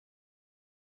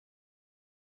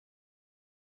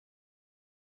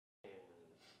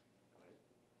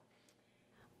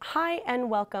Hi and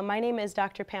welcome. My name is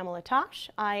Dr. Pamela Tas.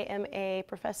 I am a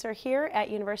professor here at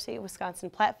University of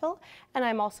Wisconsin-Platteville, and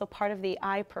I'm also part of the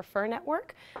IPREFER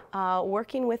network,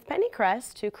 working with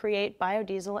Pennycress to create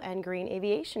biodiesel and green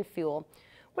aviation fuel.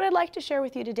 What I'd like to share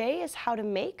with you today is how to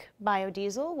make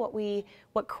biodiesel,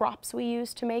 what crops we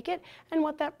use to make it, and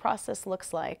what that process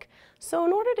looks like. So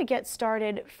in order to get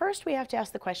started, first we have to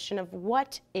ask the question of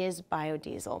what is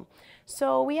biodiesel?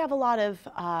 So we have a lot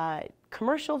of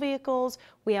commercial vehicles,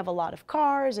 we have a lot of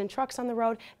cars and trucks on the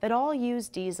road that all use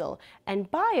diesel. And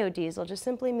biodiesel just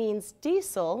simply means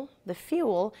diesel, the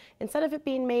fuel, instead of it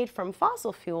being made from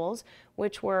fossil fuels,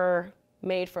 which were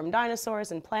made from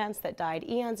dinosaurs and plants that died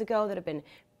eons ago that have been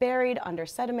buried under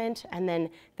sediment, and then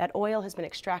that oil has been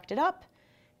extracted up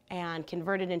and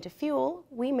converted into fuel,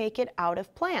 we make it out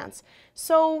of plants.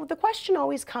 So the question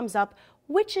always comes up,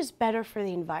 which is better for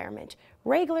the environment,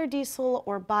 regular diesel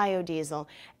or biodiesel?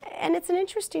 And it's an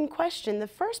interesting question. The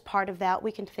first part of that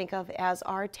we can think of as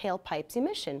our tailpipes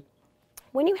emission.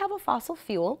 When you have a fossil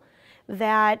fuel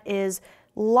that is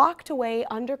locked away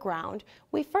underground,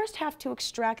 we first have to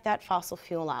extract that fossil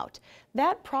fuel out.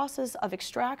 That process of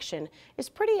extraction is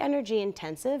pretty energy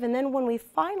intensive, and then when we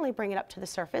finally bring it up to the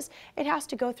surface, it has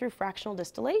to go through fractional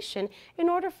distillation in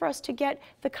order for us to get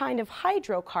the kind of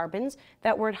hydrocarbons,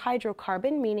 that word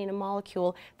hydrocarbon meaning a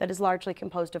molecule that is largely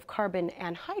composed of carbon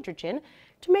and hydrogen,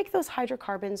 to make those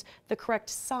hydrocarbons the correct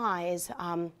size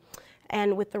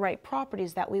and with the right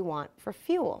properties that we want for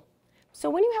fuel. So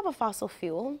when you have a fossil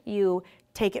fuel, you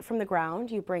take it from the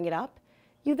ground, you bring it up,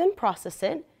 you then process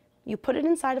it, you put it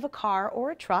inside of a car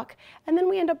or a truck, and then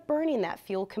we end up burning that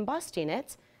fuel, combusting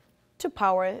it to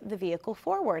power the vehicle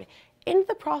forward. In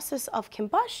the process of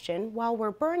combustion, while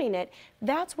we're burning it,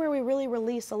 that's where we really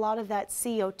release a lot of that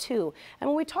CO2. And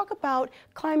when we talk about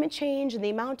climate change and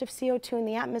the amount of CO2 in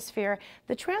the atmosphere,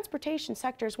 the transportation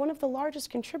sector is one of the largest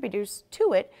contributors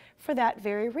to it for that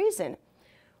very reason.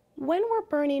 When we're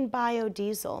burning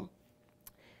biodiesel,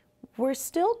 we're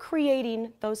still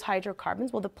creating those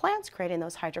hydrocarbons. Well, the plant's creating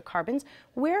those hydrocarbons.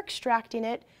 We're extracting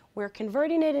it. We're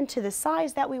converting it into the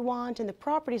size that we want and the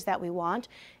properties that we want.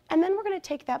 And then we're going to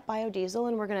take that biodiesel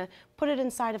and we're going to put it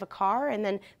inside of a car, and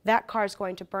then that car is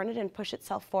going to burn it and push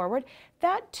itself forward.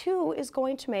 That too is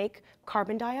going to make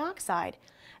carbon dioxide.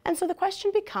 And so the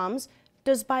question becomes,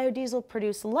 does biodiesel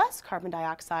produce less carbon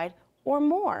dioxide or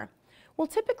more? Well,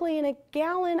 typically in a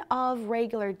gallon of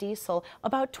regular diesel,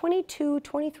 about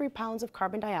 23 pounds of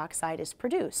carbon dioxide is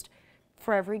produced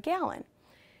for every gallon.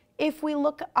 If we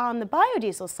look on the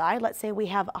biodiesel side, let's say we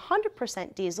have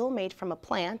 100% diesel made from a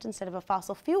plant instead of a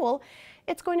fossil fuel,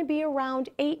 it's going to be around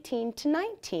 18 to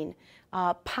 19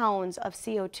 pounds of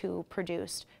CO2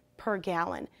 produced per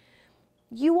gallon.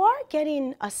 You are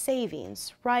getting a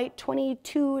savings, right?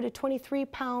 22 to 23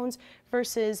 pounds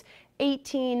versus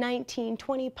 18, 19,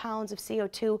 20 pounds of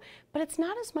CO2, but it's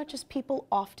not as much as people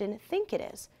often think it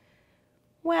is.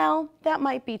 Well, that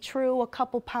might be true, a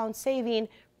couple pounds saving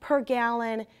per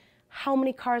gallon, how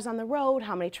many cars on the road,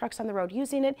 how many trucks on the road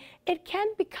using it. It can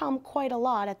become quite a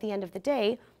lot at the end of the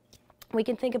day. We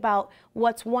can think about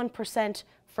what's 1%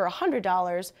 for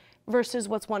 $100 versus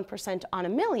what's 1% on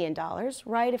 $1 million,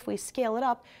 right? If we scale it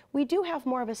up, we do have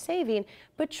more of a saving,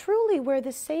 but truly where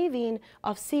the saving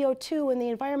of CO2 and the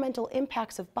environmental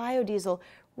impacts of biodiesel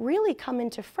really come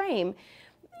into frame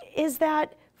is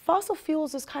that fossil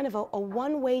fuels is kind of a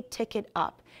one-way ticket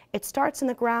up. It starts in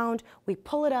the ground, we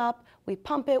pull it up, we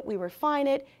pump it, we refine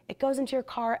it, it goes into your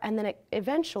car, and then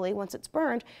eventually, once it's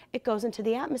burned, it goes into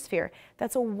the atmosphere.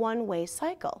 That's a one-way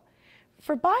cycle.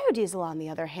 For biodiesel, on the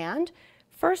other hand,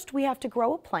 first we have to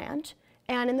grow a plant,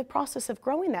 and in the process of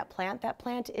growing that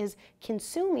plant is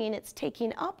consuming, it's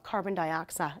taking up carbon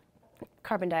dioxide,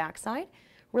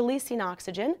 releasing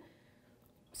oxygen.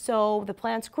 So the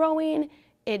plant's growing,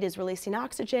 it is releasing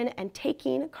oxygen and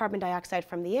taking carbon dioxide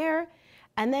from the air,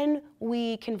 and then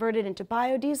we convert it into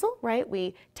biodiesel, right?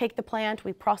 We take the plant,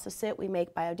 we process it, we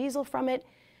make biodiesel from it,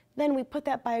 then we put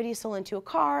that biodiesel into a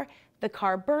car, the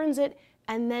car burns it,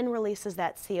 and then releases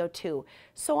that CO2.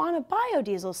 So on a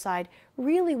biodiesel side,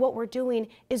 really what we're doing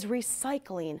is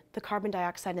recycling the carbon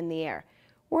dioxide in the air.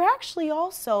 We're actually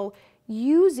also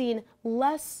using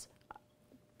less,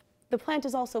 the plant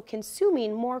is also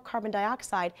consuming more carbon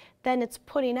dioxide than it's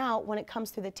putting out when it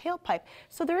comes through the tailpipe.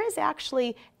 So there is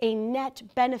actually a net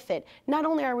benefit. Not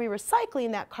only are we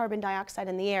recycling that carbon dioxide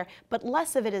in the air, but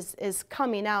less of it is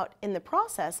coming out in the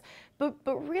process. But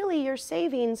really your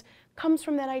savings comes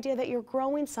from that idea that you're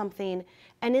growing something,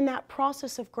 and in that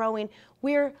process of growing,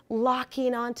 we're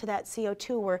locking onto that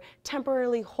CO2. We're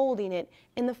temporarily holding it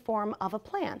in the form of a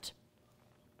plant.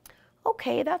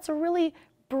 Okay, that's a really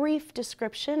brief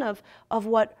description of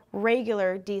what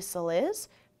regular diesel is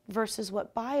versus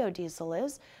what biodiesel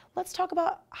is, let's talk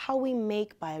about how we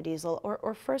make biodiesel,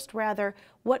 or first rather,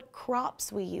 what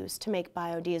crops we use to make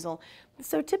biodiesel.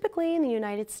 So typically in the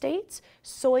United States,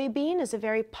 soybean is a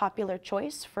very popular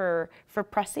choice for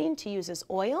pressing to use as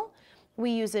oil.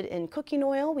 We use it in cooking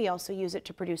oil. We also use it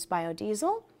to produce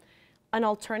biodiesel. An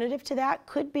alternative to that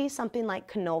could be something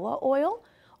like canola oil,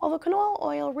 although canola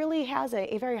oil really has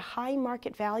a very high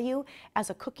market value as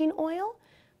a cooking oil.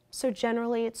 So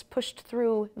generally it's pushed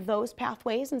through those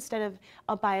pathways instead of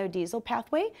a biodiesel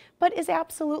pathway, but is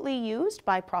absolutely used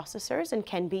by processors and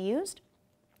can be used.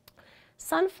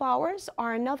 Sunflowers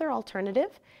are another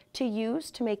alternative to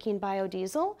use to making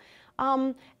biodiesel.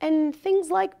 And things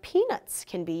like peanuts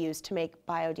can be used to make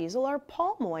biodiesel, or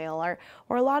palm oil,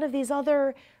 or a lot of these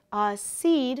other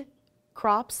seed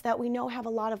crops that we know have a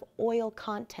lot of oil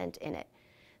content in it.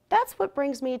 That's what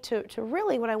brings me to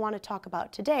really what I want to talk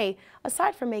about today,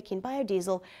 aside from making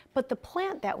biodiesel, but the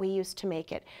plant that we use to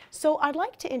make it. So I'd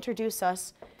like to introduce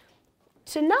us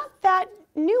to not that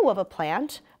new of a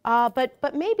plant,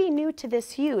 but maybe new to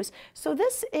this use. So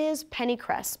this is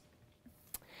Pennycress.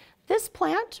 This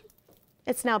plant,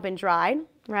 it's now been dried,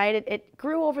 right? It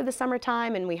grew over the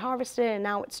summertime and we harvested it and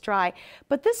now it's dry.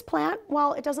 But this plant,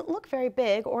 while it doesn't look very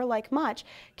big or like much,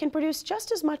 can produce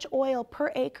just as much oil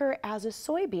per acre as a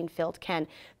soybean field can.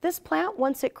 This plant,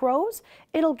 once it grows,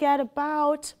 it'll get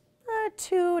about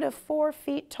 2 to 4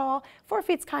 feet tall. 4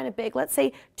 feet's kind of big. Let's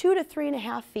say 2 to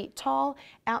 3.5 feet tall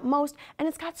at most, and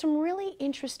it's got some really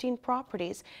interesting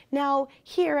properties. Now,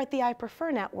 here at the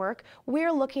IPREFER network,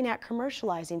 we're looking at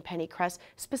commercializing Pennycress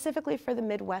specifically for the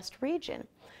Midwest region.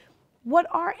 What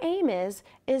our aim is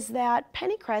that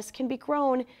Pennycress can be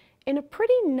grown in a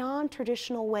pretty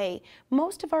non-traditional way.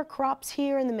 Most of our crops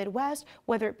here in the Midwest,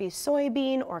 whether it be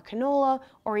soybean or canola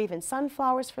or even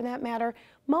sunflowers for that matter,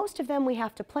 most of them we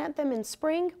have to plant them in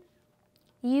spring,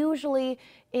 usually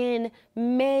in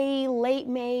May, late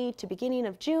May to beginning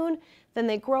of June. Then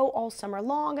they grow all summer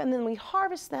long, and then we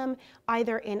harvest them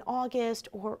either in August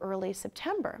or early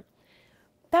September.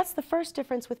 That's the first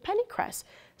difference with Pennycress.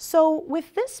 So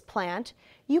with this plant,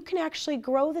 you can actually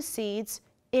grow the seeds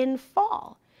in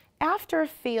fall. After a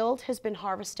field has been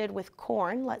harvested with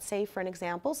corn, let's say for an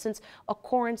example, since a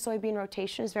corn-soybean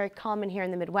rotation is very common here in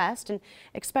the Midwest, and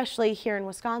especially here in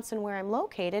Wisconsin where I'm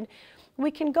located, we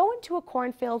can go into a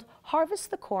cornfield, harvest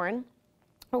the corn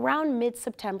around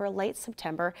mid-September, late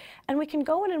September, and we can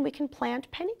go in and we can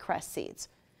plant Pennycress seeds.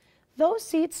 Those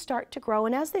seeds start to grow,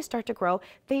 and as they start to grow,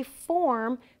 they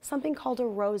form something called a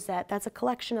rosette. That's a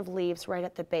collection of leaves right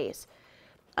at the base.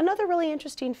 Another really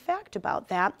interesting fact about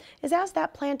that is as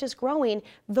that plant is growing,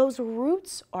 those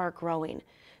roots are growing.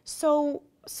 So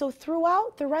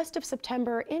throughout the rest of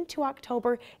September into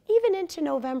October, even into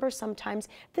November sometimes,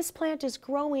 this plant is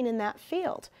growing in that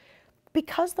field.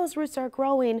 Because those roots are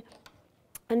growing,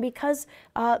 and because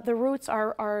the roots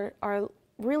are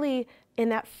really in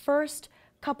that first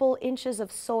couple inches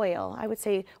of soil, I would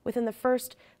say within the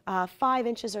first 5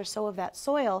 inches or so of that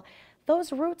soil,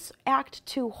 those roots act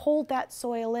to hold that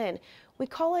soil in. We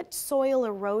call it soil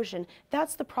erosion.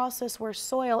 That's the process where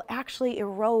soil actually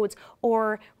erodes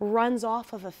or runs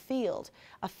off of a field.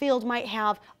 A field might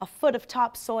have a foot of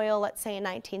topsoil, let's say in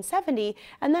 1970,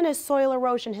 and then as soil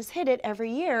erosion has hit it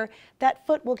every year, that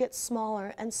foot will get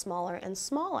smaller and smaller and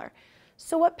smaller.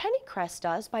 So what Pennycress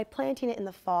does by planting it in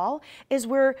the fall is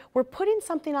we're putting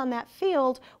something on that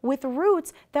field with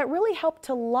roots that really help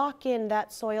to lock in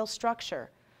that soil structure.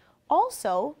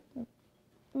 Also,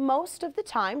 most of the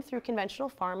time through conventional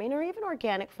farming or even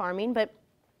organic farming, but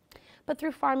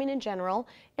through farming in general,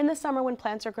 in the summer when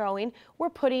plants are growing, we're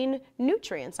putting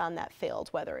nutrients on that field,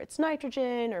 whether it's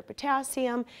nitrogen or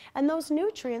potassium, and those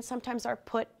nutrients sometimes are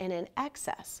put in an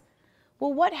excess.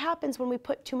 Well, what happens when we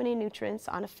put too many nutrients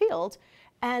on a field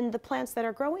and the plants that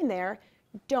are growing there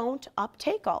don't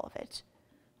uptake all of it?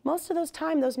 Most of those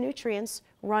time, those nutrients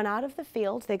run out of the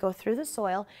field, they go through the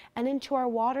soil and into our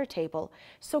water table.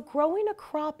 So growing a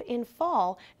crop in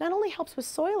fall not only helps with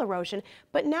soil erosion,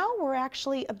 but now we're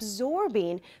actually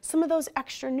absorbing some of those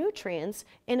extra nutrients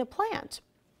in a plant.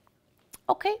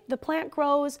 Okay, the plant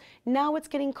grows, now it's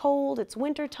getting cold, it's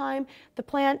winter time, the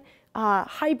plant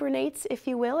hibernates, if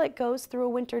you will. It goes through a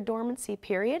winter dormancy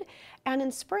period, and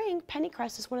in spring,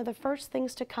 Pennycress is one of the first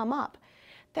things to come up.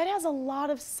 That has a lot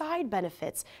of side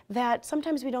benefits that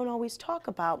sometimes we don't always talk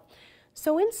about.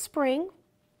 So in spring,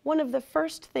 one of the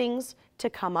first things to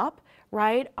come up,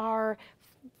 right, are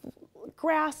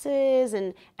grasses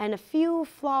and a few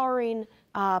flowering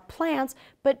plants,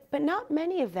 but not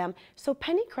many of them. So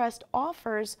Pennycress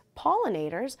offers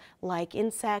pollinators like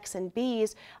insects and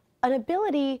bees an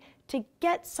ability to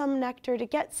get some nectar, to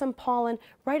get some pollen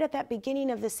right at that beginning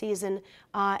of the season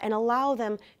and allow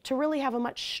them to really have a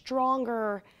much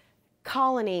stronger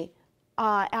colony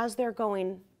as they're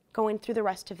going through the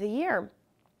rest of the year.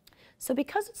 So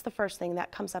because it's the first thing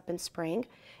that comes up in spring,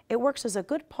 it works as a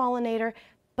good pollinator,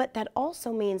 but that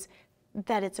also means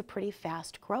that it's a pretty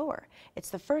fast grower. It's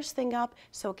the first thing up,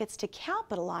 so it gets to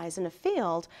capitalize in a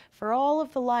field for all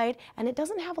of the light, and it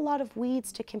doesn't have a lot of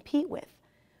weeds to compete with.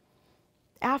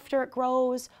 After it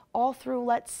grows, all through,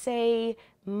 let's say,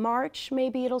 March,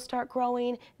 maybe it'll start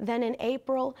growing. Then in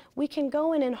April, we can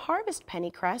go in and harvest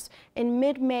pennycress in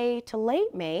mid-May to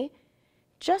late May,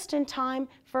 just in time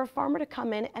for a farmer to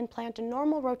come in and plant a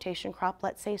normal rotation crop,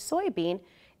 let's say soybean,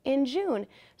 in June.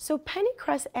 So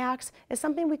pennycress acts as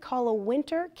something we call a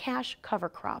winter cash cover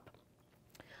crop.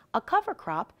 A cover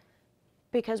crop,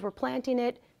 because we're planting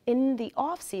it in the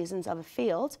off seasons of a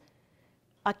field.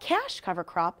 A cash cover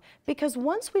crop, because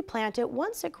once we plant it,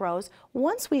 once it grows,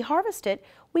 once we harvest it,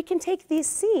 we can take these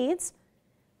seeds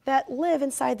that live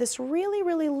inside this really,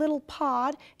 really little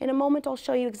pod. In a moment, I'll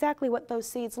show you exactly what those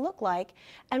seeds look like,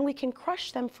 and we can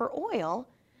crush them for oil.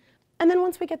 And then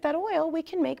once we get that oil, we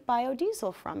can make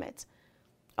biodiesel from it.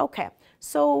 Okay,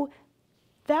 so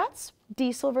that's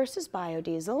diesel versus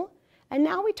biodiesel. And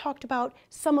now we talked about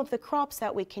some of the crops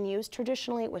that we can use.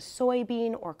 Traditionally, it was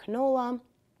soybean or canola.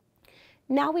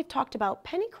 Now we've talked about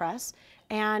pennycress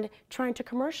and trying to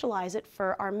commercialize it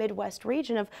for our Midwest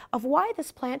region of why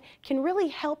this plant can really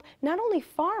help not only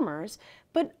farmers,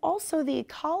 but also the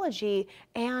ecology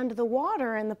and the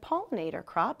water and the pollinator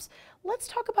crops. Let's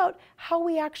talk about how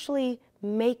we actually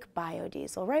make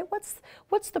biodiesel, right?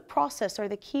 What's the process or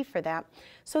the key for that?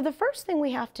 So the first thing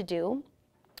we have to do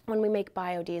when we make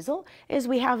biodiesel is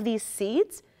we have these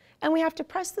seeds, and we have to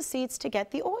press the seeds to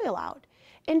get the oil out.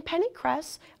 In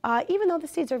pennycress, even though the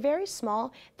seeds are very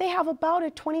small, they have about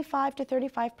a 25 to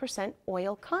 35%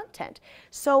 oil content.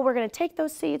 So we're going to take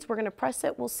those seeds, we're going to press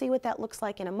it, we'll see what that looks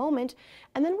like in a moment,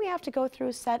 and then we have to go through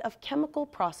a set of chemical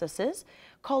processes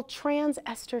called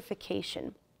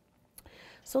transesterification.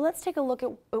 So let's take a look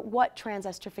at what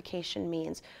transesterification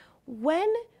means.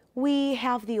 When we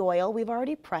have the oil, we've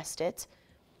already pressed it,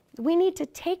 we need to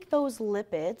take those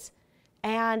lipids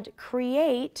and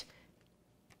create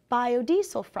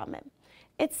biodiesel from it.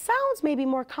 It sounds maybe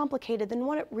more complicated than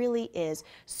what it really is.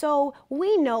 So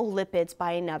we know lipids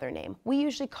by another name. We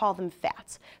usually call them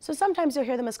fats. So sometimes you'll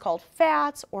hear them as called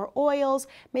fats or oils.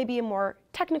 Maybe a more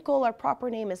technical or proper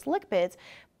name is lipids.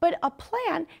 But a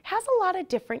plant has a lot of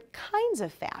different kinds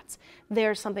of fats.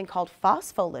 There's something called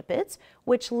phospholipids,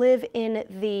 which live in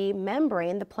the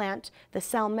membrane, the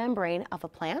cell membrane of a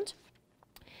plant.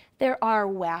 There are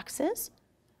waxes,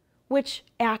 which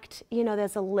act,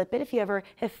 as a lipid. If you ever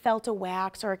have felt a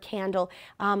wax or a candle,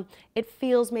 it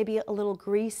feels maybe a little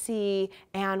greasy,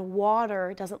 and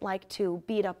water doesn't like to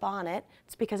beat up on it.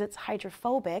 It's because it's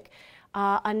hydrophobic.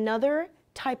 Another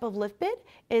type of lipid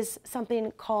is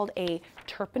something called a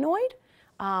terpenoid,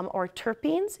 or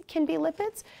terpenes can be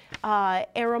lipids.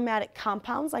 Aromatic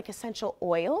compounds like essential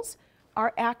oils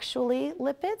are actually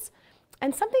lipids.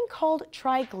 And something called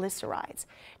triglycerides.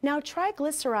 Now,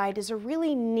 triglyceride is a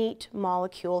really neat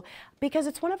molecule because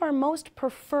it's one of our most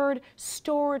preferred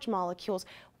storage molecules.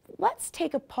 Let's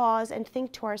take a pause and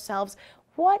think to ourselves,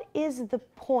 what is the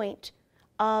point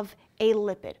of a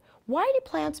lipid? Why do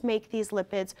plants make these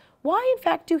lipids? Why, in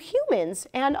fact, do humans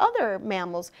and other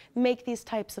mammals make these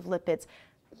types of lipids?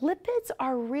 Lipids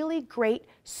are really great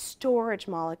storage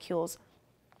molecules.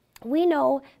 We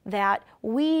know that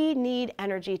we need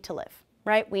energy to live.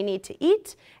 Right? We need to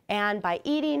eat, and by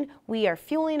eating, we are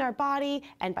fueling our body,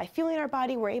 and by fueling our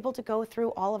body, we're able to go through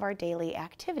all of our daily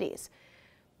activities.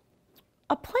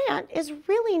 A plant is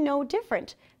really no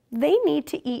different. They need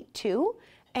to eat too,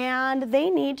 and they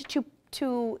need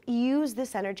to use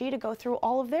this energy to go through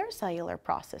all of their cellular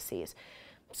processes.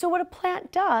 So what a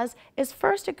plant does is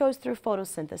first it goes through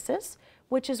photosynthesis,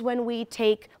 which is when we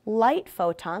take light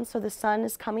photons, so the sun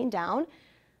is coming down,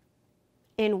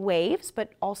 in waves,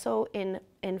 but also in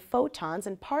photons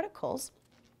and particles.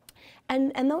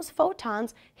 And those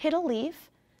photons hit a leaf,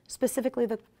 specifically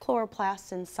the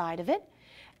chloroplasts inside of it,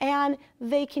 and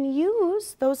they can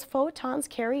use, those photons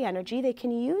carry energy, they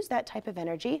can use that type of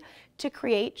energy to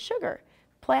create sugar.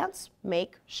 Plants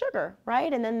make sugar,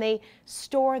 right? And then they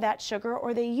store that sugar,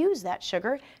 or they use that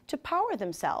sugar to power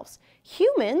themselves.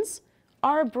 Humans,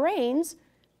 our brains,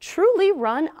 truly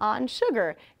run on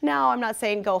sugar. Now, I'm not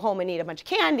saying go home and eat a bunch of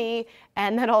candy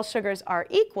and that all sugars are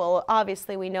equal.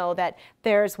 Obviously, we know that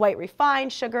there's white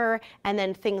refined sugar, and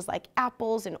then things like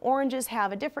apples and oranges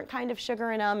have a different kind of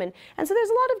sugar in them. And so there's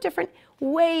a lot of different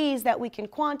ways that we can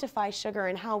quantify sugar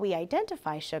and how we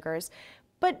identify sugars.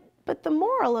 But the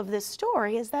moral of this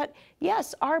story is that,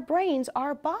 yes, our brains,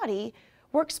 our body,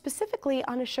 work specifically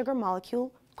on a sugar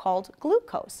molecule called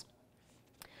glucose.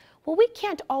 Well, we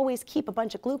can't always keep a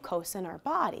bunch of glucose in our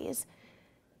bodies.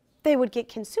 They would get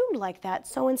consumed like that.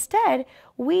 So instead,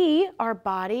 our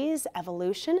bodies,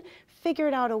 evolution,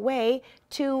 figured out a way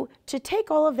to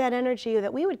take all of that energy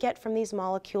that we would get from these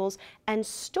molecules and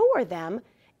store them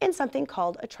in something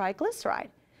called a triglyceride.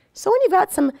 So when you've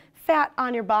got some fat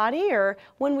on your body, or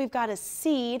when we've got a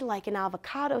seed, like an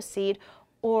avocado seed,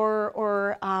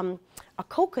 or a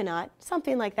coconut,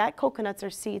 something like that, coconuts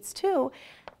are seeds too,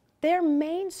 their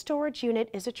main storage unit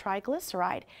is a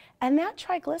triglyceride, and that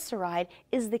triglyceride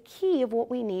is the key of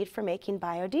what we need for making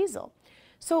biodiesel.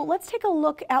 So let's take a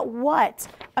look at what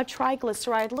a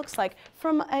triglyceride looks like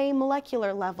from a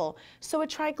molecular level. So a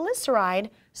triglyceride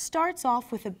starts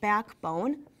off with a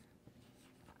backbone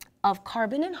of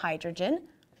carbon and hydrogen.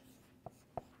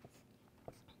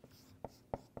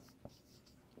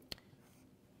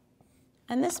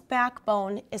 And this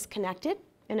backbone is connected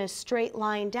in a straight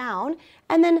line down,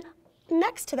 and then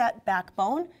next to that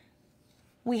backbone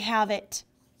we have it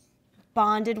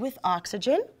bonded with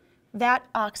oxygen. That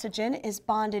oxygen is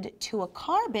bonded to a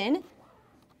carbon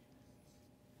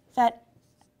that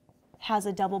has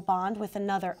a double bond with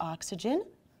another oxygen,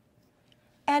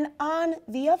 and on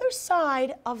the other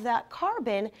side of that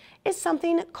carbon is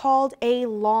something called a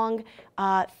long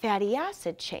fatty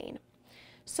acid chain.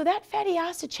 So that fatty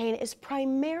acid chain is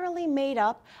primarily made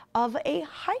up of a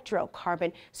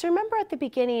hydrocarbon. So remember at the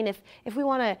beginning, if we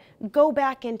want to go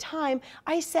back in time,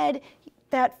 I said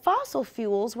that fossil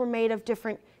fuels were made of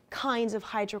different kinds of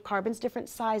hydrocarbons, different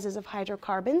sizes of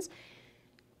hydrocarbons.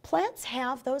 Plants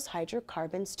have those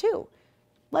hydrocarbons too.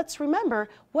 Let's remember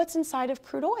what's inside of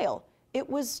crude oil. It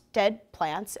was dead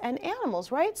plants and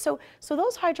animals, right? So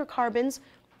those hydrocarbons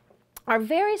are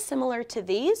very similar to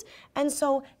these, and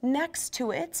so next to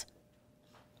it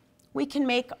we can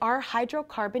make our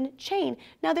hydrocarbon chain.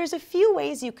 Now there's a few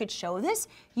ways you could show this.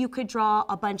 You could draw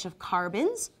a bunch of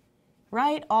carbons,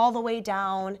 right, all the way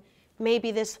down.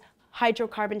 Maybe this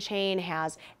hydrocarbon chain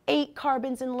has 8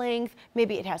 carbons in length,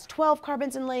 maybe it has 12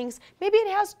 carbons in length, maybe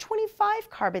it has 25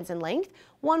 carbons in length.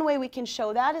 One way we can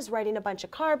show that is writing a bunch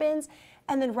of carbons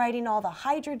and then writing all the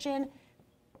hydrogen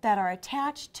that are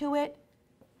attached to it.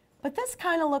 But this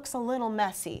kind of looks a little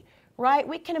messy, right?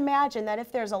 We can imagine that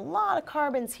if there's a lot of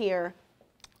carbons here,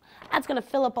 that's going to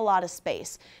fill up a lot of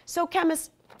space. So chemists,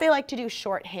 they like to do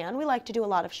shorthand. We like to do a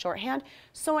lot of shorthand.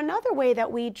 So another way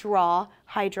that we draw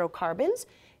hydrocarbons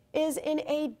is in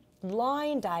a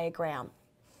line diagram.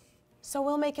 So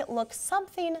we'll make it look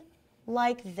something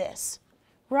like this,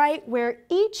 right? Where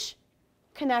each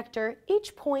connector,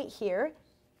 each point here,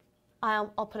 I'll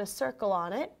put a circle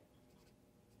on it,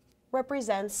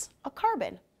 represents a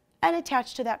carbon, and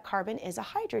attached to that carbon is a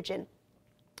hydrogen.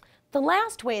 The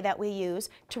last way that we use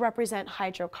to represent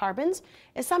hydrocarbons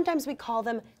is sometimes we call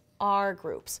them R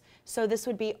groups. So this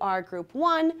would be R group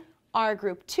 1, R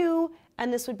group 2,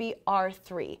 and this would be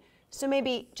R3. So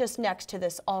maybe just next to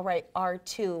this I'll write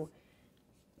R2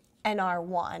 and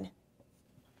R1,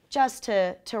 just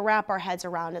to wrap our heads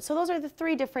around it. So those are the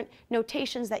 3 different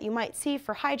notations that you might see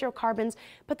for hydrocarbons,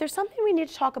 but there's something we need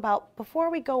to talk about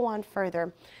before we go on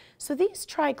further. So these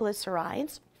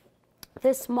triglycerides,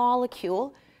 this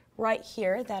molecule right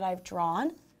here that I've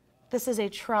drawn, this is a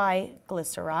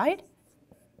triglyceride.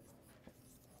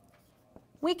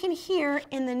 We can hear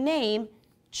in the name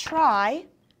tri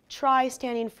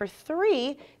standing for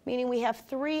 3, meaning we have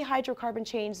 3 hydrocarbon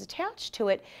chains attached to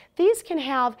it. These can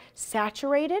have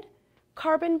saturated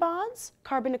carbon bonds,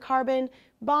 carbon-to-carbon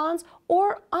bonds,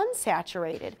 or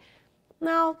unsaturated.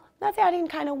 Now, that's adding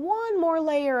kind of one more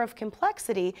layer of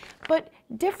complexity, but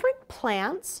different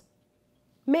plants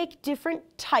make different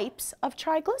types of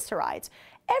triglycerides.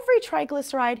 Every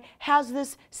triglyceride has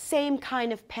this same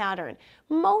kind of pattern.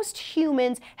 Most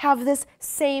humans have this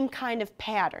same kind of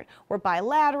pattern. We're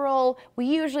bilateral, we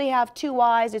usually have 2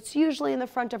 eyes, it's usually in the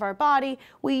front of our body,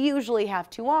 we usually have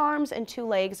 2 arms and 2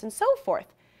 legs and so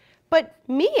forth. But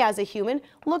me as a human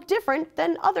look different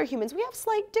than other humans. We have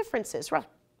slight differences, right?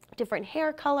 Different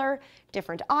hair color,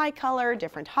 different eye color,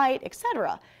 different height,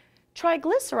 etc.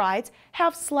 Triglycerides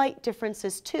have slight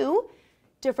differences too,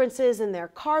 differences in their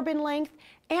carbon length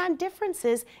and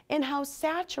differences in how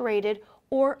saturated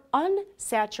or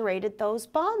unsaturated those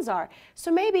bonds are. So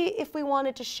maybe if we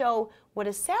wanted to show what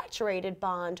a saturated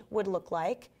bond would look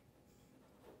like,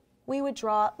 we would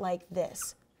draw it like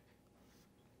this.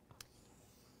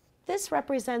 This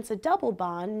represents a double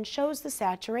bond and shows the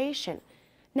saturation.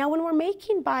 Now when we're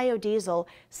making biodiesel,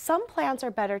 some plants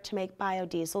are better to make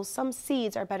biodiesel, some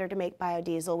seeds are better to make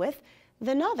biodiesel with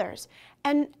than others.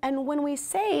 And when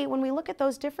we look at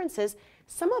those differences,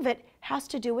 some of it has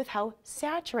to do with how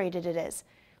saturated it is.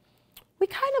 We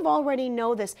kind of already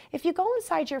know this. If you go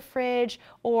inside your fridge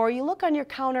or you look on your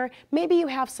counter, maybe you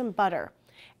have some butter.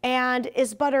 And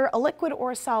is butter a liquid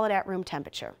or a solid at room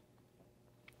temperature?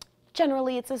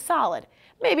 Generally, it's a solid.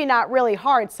 Maybe not really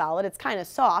hard solid, it's kind of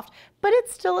soft, but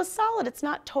it's still a solid. It's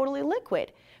not totally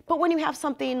liquid. But when you have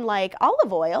something like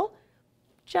olive oil,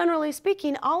 generally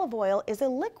speaking, olive oil is a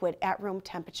liquid at room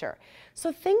temperature.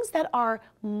 So things that are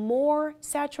more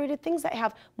saturated, things that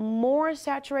have more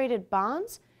saturated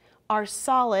bonds are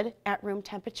solid at room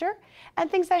temperature, and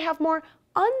things that have more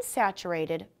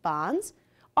unsaturated bonds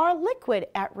are liquid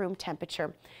at room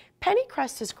temperature.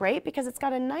 Pennycress is great because it's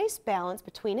got a nice balance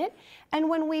between it, and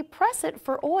when we press it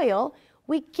for oil,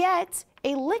 we get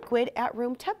a liquid at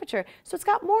room temperature. So it's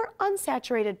got more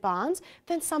unsaturated bonds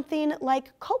than something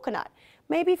like coconut.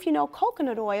 Maybe if you know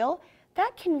coconut oil,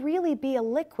 that can really be a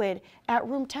liquid at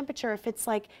room temperature. If it's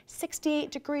like 68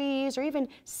 degrees or even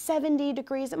 70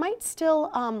 degrees, it might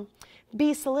still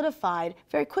be solidified.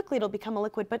 Very quickly it'll become a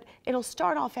liquid, but it'll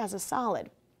start off as a solid.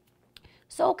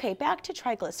 So okay, back to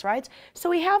triglycerides. So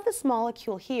we have this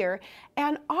molecule here,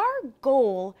 and our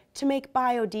goal to make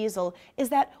biodiesel is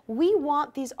that we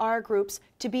want these R groups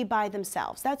to be by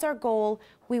themselves. That's our goal.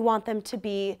 We want them to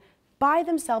be by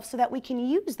themselves so that we can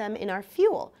use them in our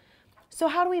fuel. So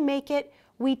how do we make it?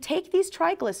 We take these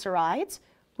triglycerides,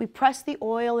 we press the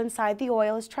oil inside the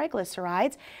oil as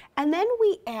triglycerides, and then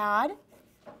we add,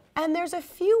 and there's a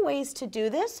few ways to do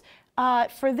this.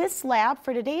 For this lab,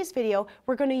 for today's video,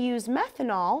 we're going to use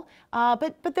methanol,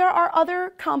 but there are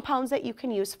other compounds that you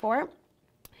can use for it.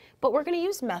 But we're going to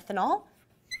use methanol,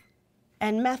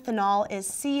 and methanol is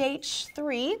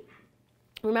CH3.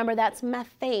 Remember, that's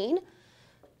methane,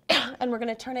 and we're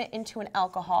going to turn it into an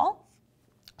alcohol.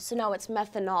 So now it's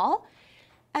methanol,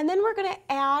 and then we're going to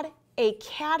add a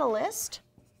catalyst.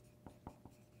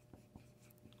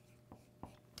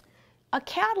 A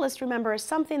catalyst, remember, is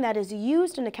something that is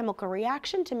used in a chemical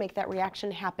reaction to make that reaction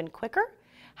happen quicker.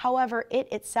 However, it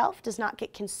itself does not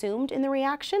get consumed in the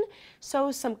reaction.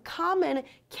 So some common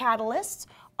catalysts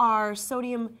are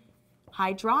sodium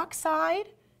hydroxide,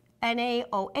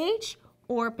 NaOH,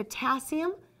 or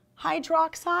potassium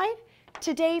hydroxide.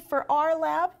 Today for our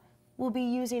lab, we'll be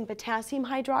using potassium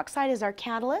hydroxide as our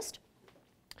catalyst.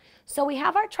 So we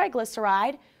have our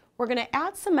triglyceride. We're going to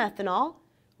add some methanol.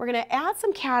 We're going to add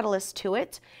some catalyst to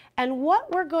it, and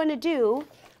what we're going to do,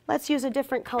 let's use a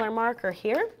different color marker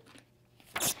here,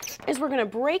 is we're going to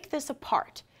break this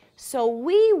apart. So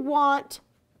we want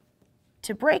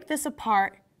to break this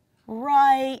apart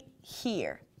right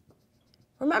here.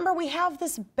 Remember, we have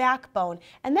this backbone,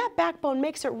 and that backbone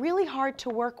makes it really hard to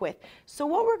work with. So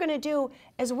what we're going to do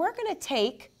is we're going to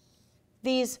take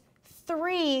these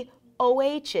 3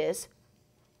 OHs,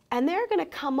 and they're going to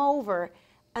come over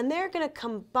and they're going to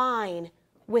combine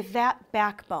with that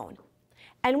backbone.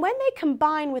 And when they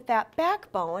combine with that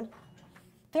backbone,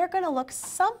 they're going to look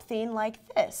something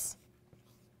like this.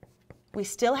 We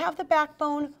still have the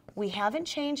backbone. We haven't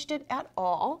changed it at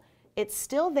all. It's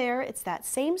still there. It's that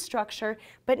same structure.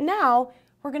 But now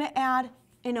we're going to add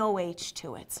an OH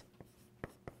to it.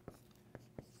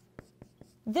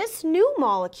 This new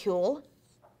molecule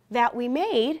that we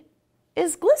made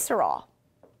is glycerol.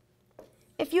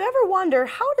 If you ever wonder,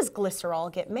 how does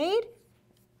glycerol get made?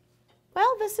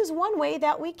 Well, this is one way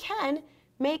that we can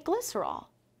make glycerol.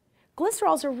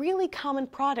 Glycerol is a really common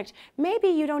product. Maybe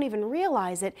you don't even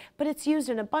realize it, but it's used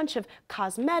in a bunch of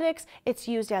cosmetics. It's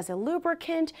used as a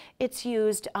lubricant. It's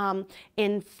used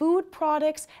in food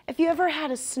products. If you ever had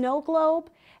a snow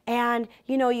globe and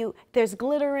there's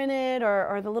glitter in it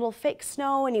or the little fake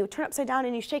snow, and you turn it upside down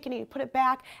and you shake it and you put it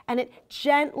back and it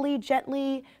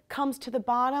gently comes to the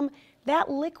bottom,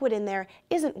 that liquid in there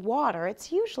isn't water.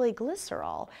 It's usually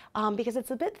glycerol because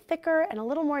it's a bit thicker and a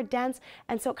little more dense,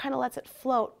 and so it kind of lets it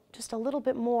float just a little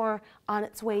bit more on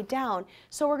its way down.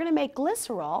 So we're going to make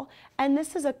glycerol, and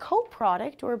this is a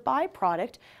co-product or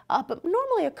byproduct, but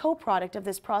normally a co-product of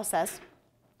this process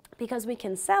because we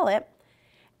can sell it.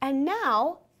 And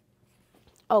now,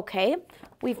 okay,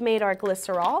 we've made our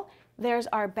glycerol. There's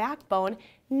our backbone.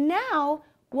 Now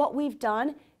what we've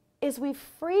done is we've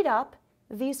freed up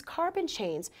these carbon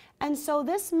chains. And so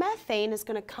this methane is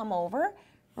going to come over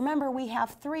Remember, we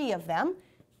have 3 of them.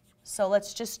 So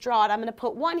let's just draw it. I'm going to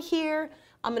put one here,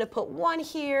 I'm going to put one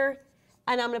here,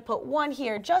 and I'm going to put one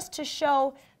here just to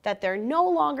show that they're no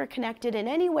longer connected in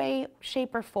any way,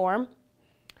 shape, or form.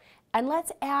 And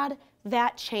let's add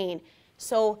that chain.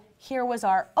 So here was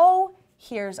our O,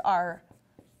 here's our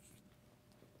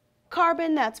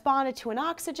carbon that's bonded to an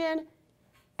oxygen,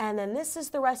 and then this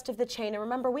is the rest of the chain. And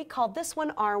remember, we called this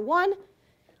one R1.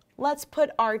 Let's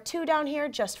put R2 down here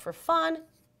just for fun.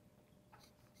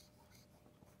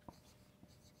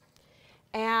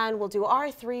 And we'll do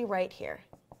R3 right here.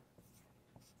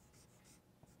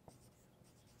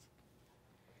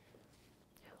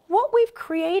 What we've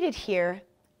created here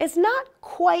is not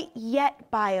quite yet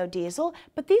biodiesel,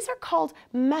 but these are called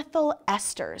methyl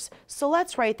esters. So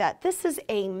let's write that. This is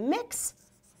a mix.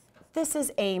 This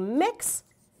is a mix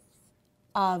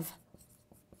of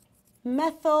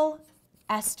methyl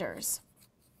esters.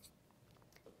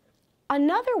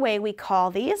 Another way we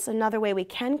call these, another way we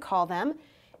can call them,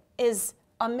 is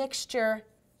a mixture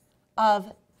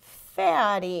of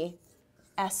fatty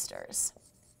esters.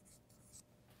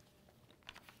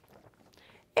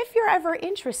 If you're ever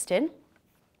interested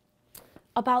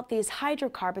about these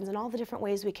hydrocarbons and all the different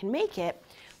ways we can make it,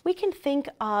 we can think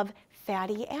of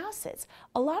fatty acids.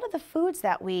 A lot of the foods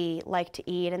that we like to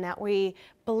eat and that we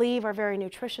believe are very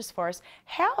nutritious for us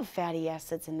have fatty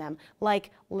acids in them,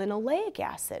 like linoleic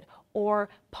acid or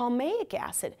palmaic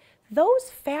acid. Those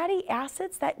fatty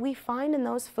acids that we find in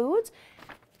those foods,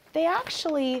 they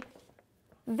actually,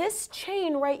 this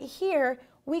chain right here,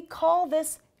 we call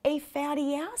this a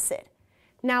fatty acid.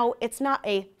 Now, it's not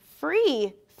a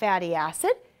free fatty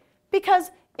acid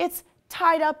because it's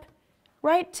tied up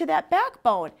right to that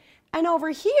backbone. And over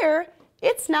here,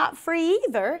 it's not free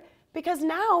either because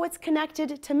now it's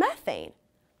connected to methane.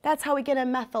 That's how we get a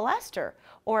methyl ester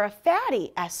or a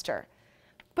fatty ester.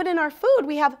 But in our food,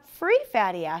 we have free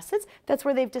fatty acids. That's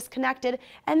where they've disconnected,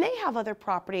 and they have other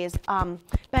properties,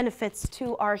 benefits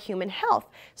to our human health.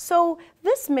 So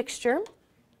this mixture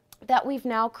that we've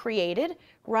now created,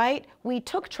 right? We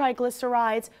took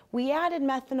triglycerides, we added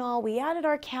methanol, we added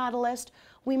our catalyst,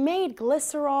 we made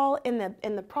glycerol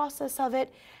in the process of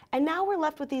it, and now we're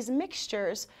left with these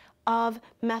mixtures of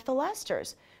methyl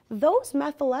esters. Those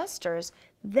methyl esters,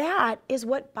 that is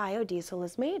what biodiesel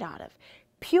is made out of.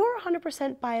 Pure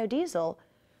 100% biodiesel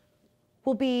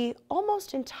will be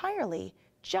almost entirely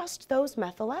just those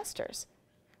methyl esters.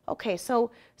 Okay,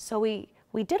 so we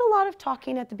did a lot of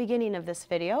talking at the beginning of this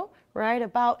video, right,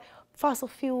 about fossil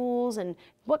fuels and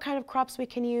what kind of crops we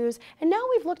can use. And now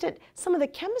we've looked at some of the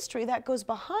chemistry that goes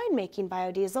behind making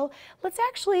biodiesel. Let's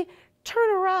actually turn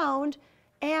around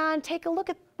and take a look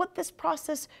at what this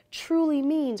process truly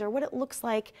means or what it looks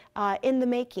like in the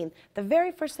making. The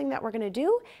very first thing that we're going to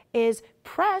do is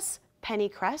press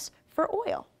pennycress for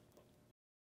oil.